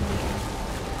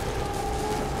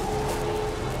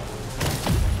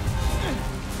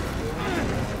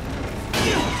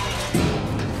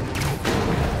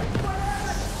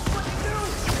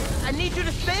 I need you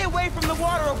to stay away from the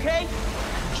water, okay?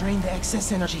 Drain the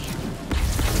excess energy.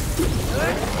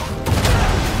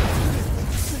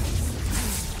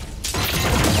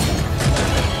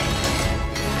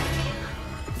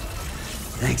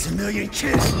 Thanks a million,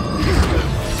 kid.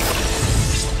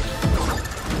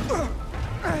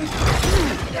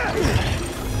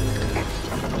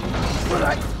 But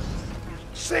I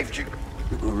saved you.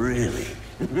 Really?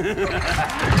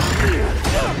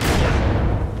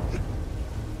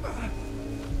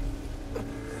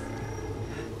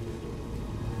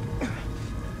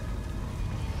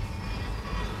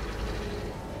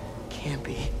 Can't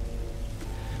be.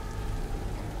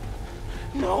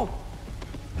 No!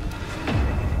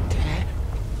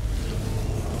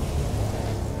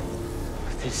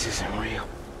 This isn't real.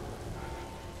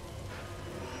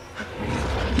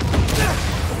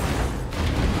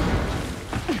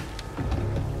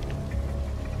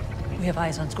 We have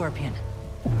eyes on Scorpion.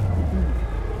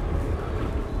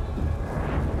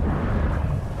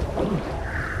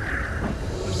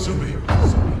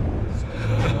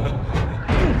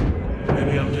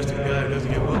 Maybe I'm just a guy who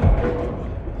doesn't give up.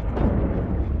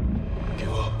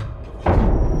 Give up.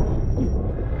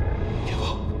 Give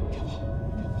up.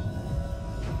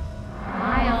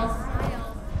 Miles.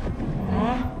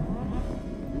 Huh?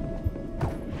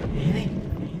 Anything?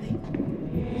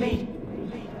 Wait.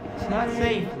 It's not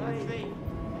safe.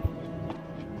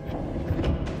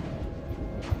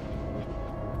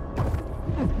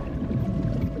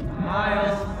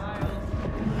 Miles.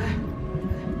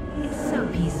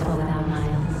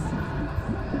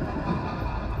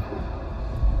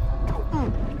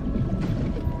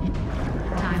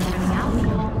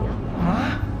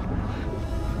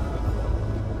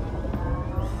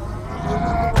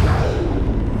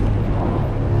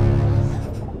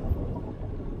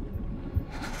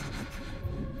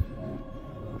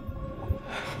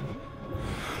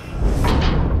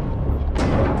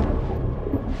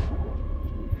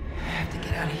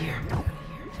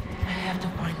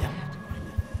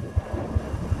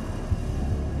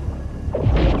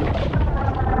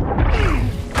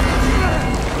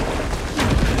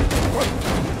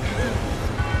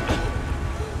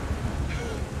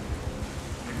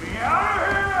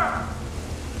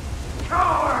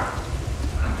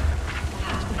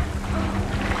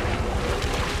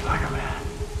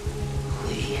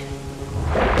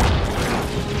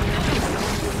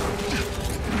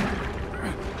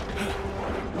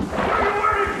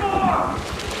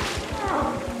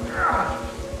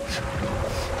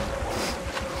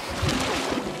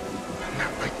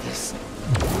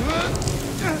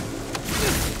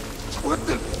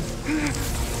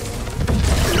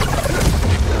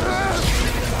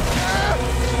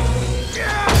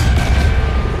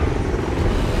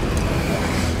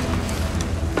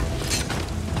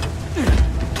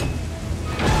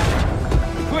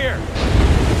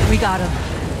 got him.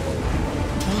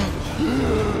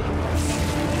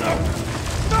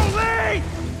 No, Lee!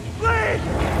 Lee!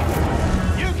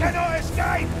 You cannot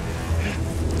escape!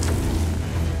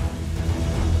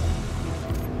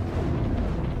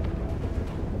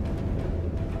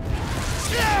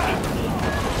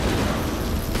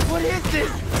 What is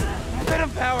this? Venom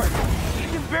power! I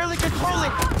can barely control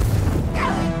it!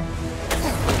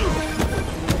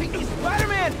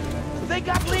 Spider-Man! They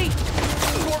got Lee!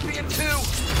 Scorpion 2!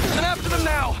 And after them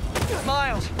now!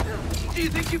 Miles, do you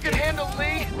think you can handle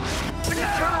Lee? We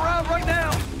can turn around right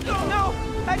now! No!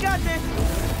 I got this!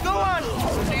 Go on!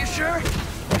 Are you sure?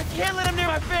 I can't let him near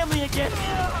my family again!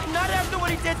 Not after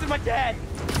what he did to my dad!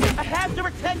 I have to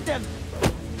protect them!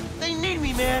 They need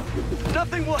me, man!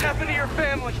 Nothing will happen to your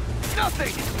family!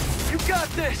 Nothing! You got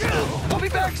this! I'll be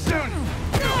back soon!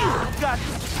 Got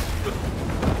this!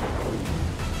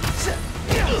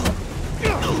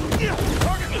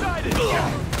 Target sighted!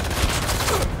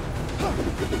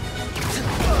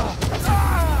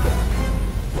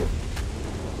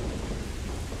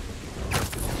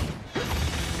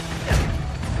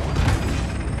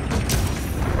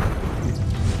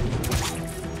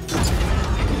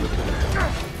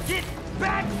 Get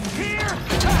back here!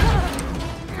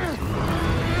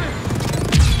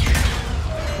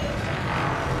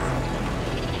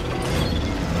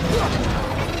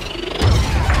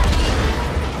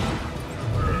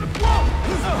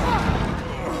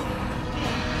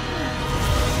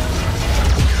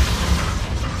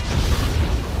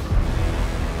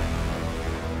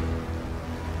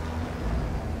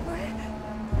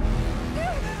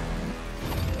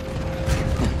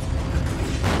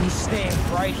 He's staying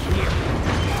right here.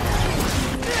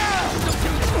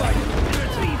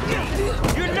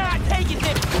 You're not taking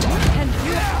this!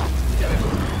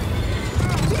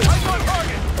 I'm on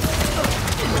target!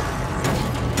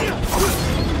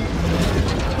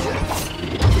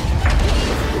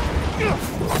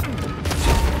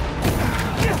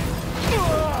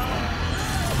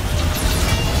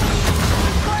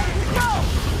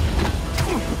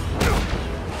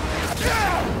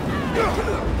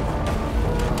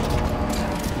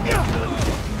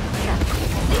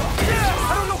 I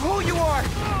don't know who you are,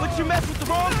 but you messed with the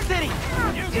wrong city.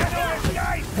 You cannot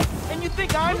escape! And you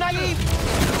think I'm naive?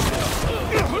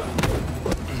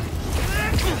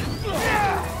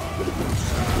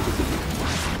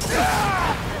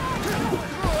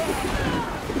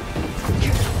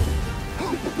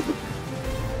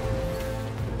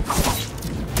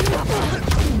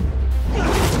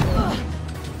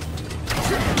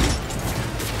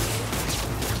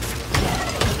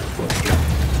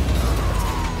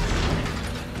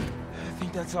 I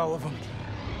think that's all of them.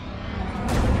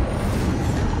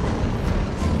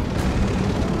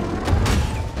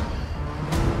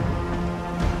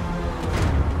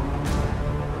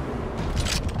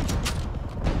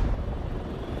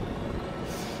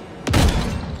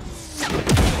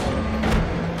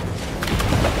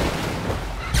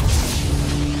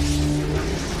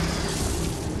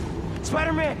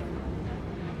 Spider-Man!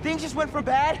 Things just went from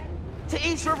bad to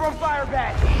East River on fire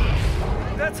bad.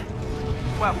 That's...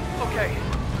 well, okay.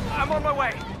 I'm on my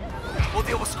way. We'll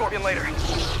deal with Scorpion later. It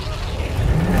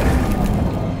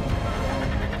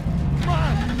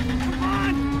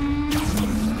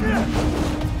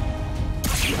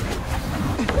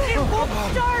won't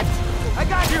start! I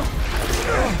got you!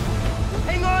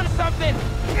 Hang on to something!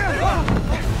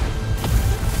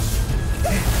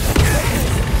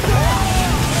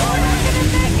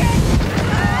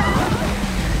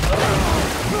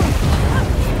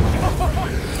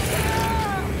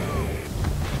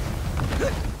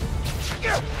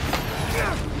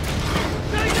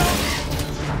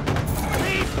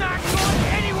 He's not going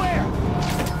anywhere!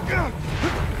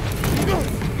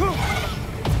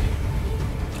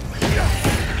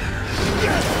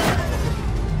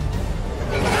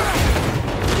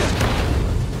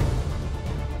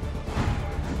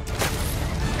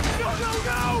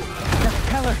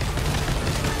 Propeller!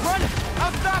 Run!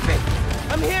 I'll stop it!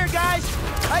 I'm here, guys!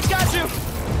 I got you!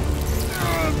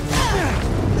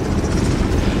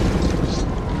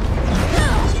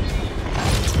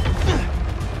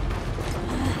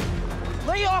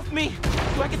 Lay off me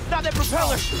so I can stop that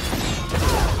propeller!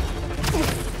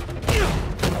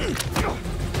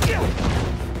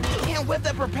 Can't whip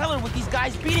that propeller with these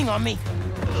guys beating on me!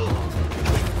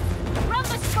 Run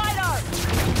the spider!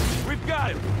 We've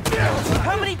got him!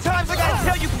 How many times I gotta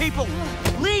tell you people?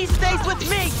 Lee stays with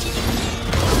me!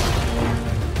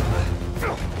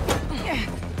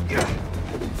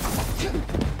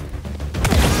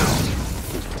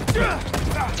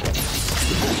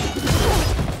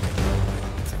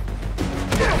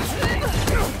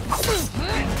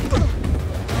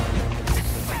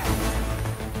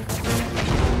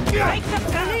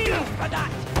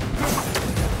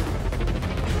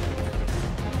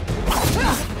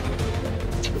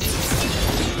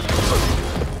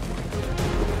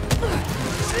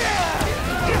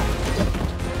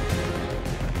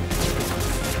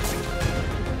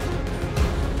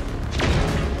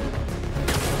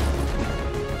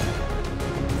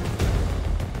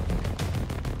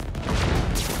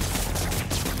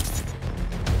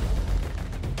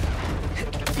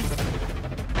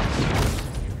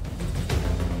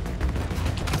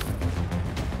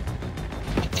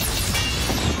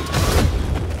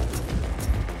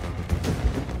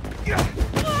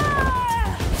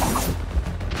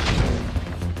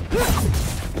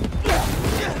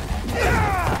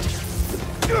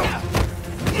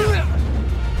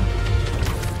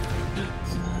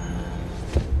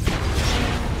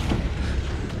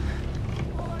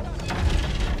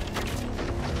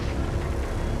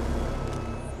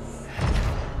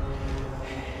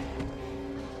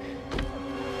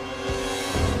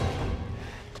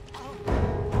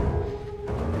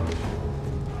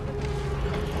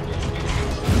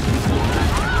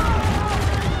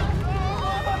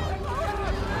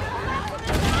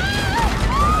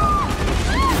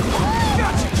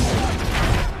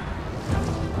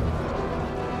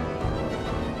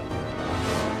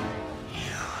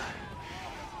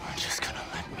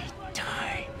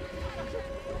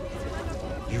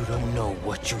 You don't know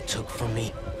what you took from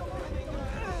me.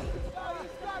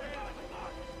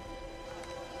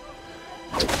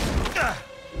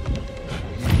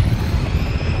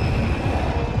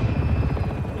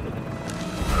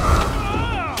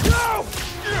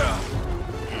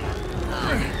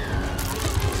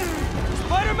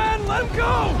 Spider-Man, let him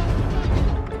go!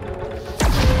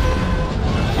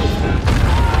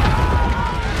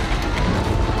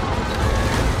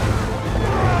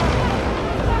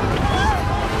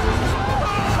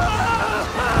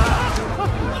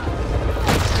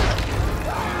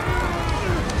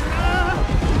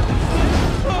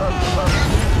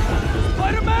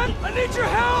 Spider-Man, I need your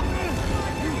help!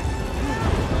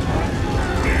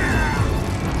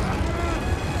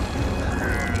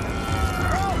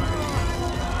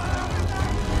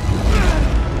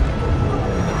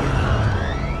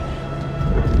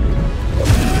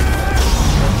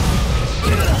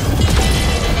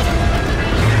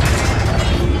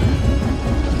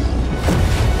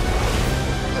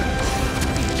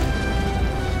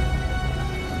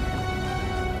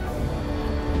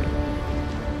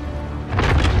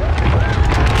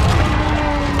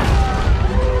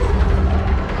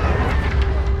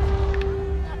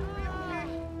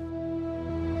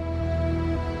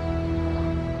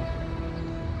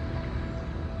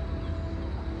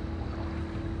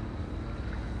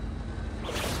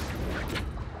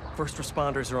 First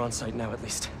responders are on site now, at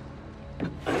least.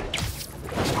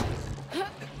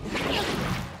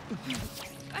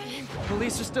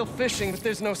 Police are still fishing, but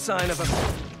there's no sign of them.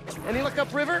 Any luck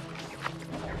upriver?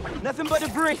 Nothing but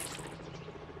debris.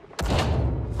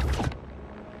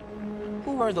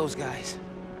 Who are those guys?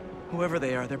 Whoever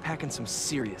they are, they're packing some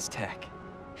serious tech.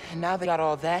 And now they got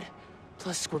all that,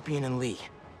 plus Scorpion and Lee.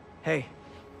 Hey,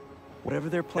 whatever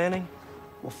they're planning,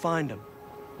 we'll find them.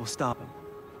 We'll stop them.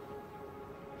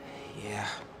 Yeah.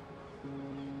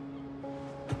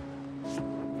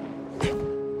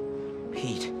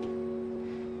 Pete.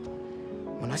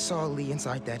 When I saw Lee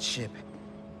inside that ship,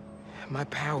 my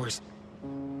powers,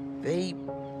 they...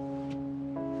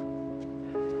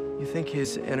 You think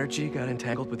his energy got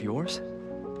entangled with yours?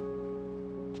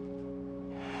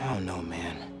 I don't know,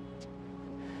 man.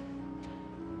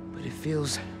 But it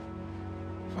feels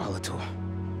volatile.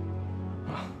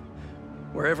 Well,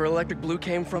 wherever Electric Blue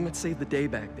came from, it saved the day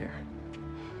back there.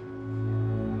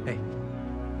 Hey.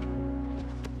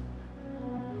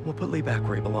 We'll put Lee back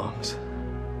where he belongs.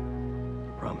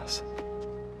 Promise.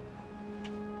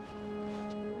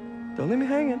 Don't leave me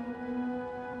hanging.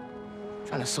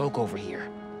 Trying to soak over here.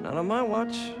 Not on my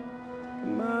watch.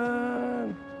 Come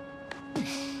on.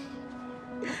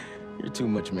 You're too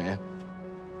much, man.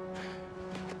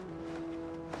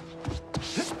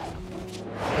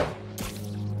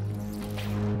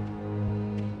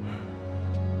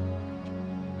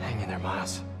 Hang in there,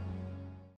 Miles.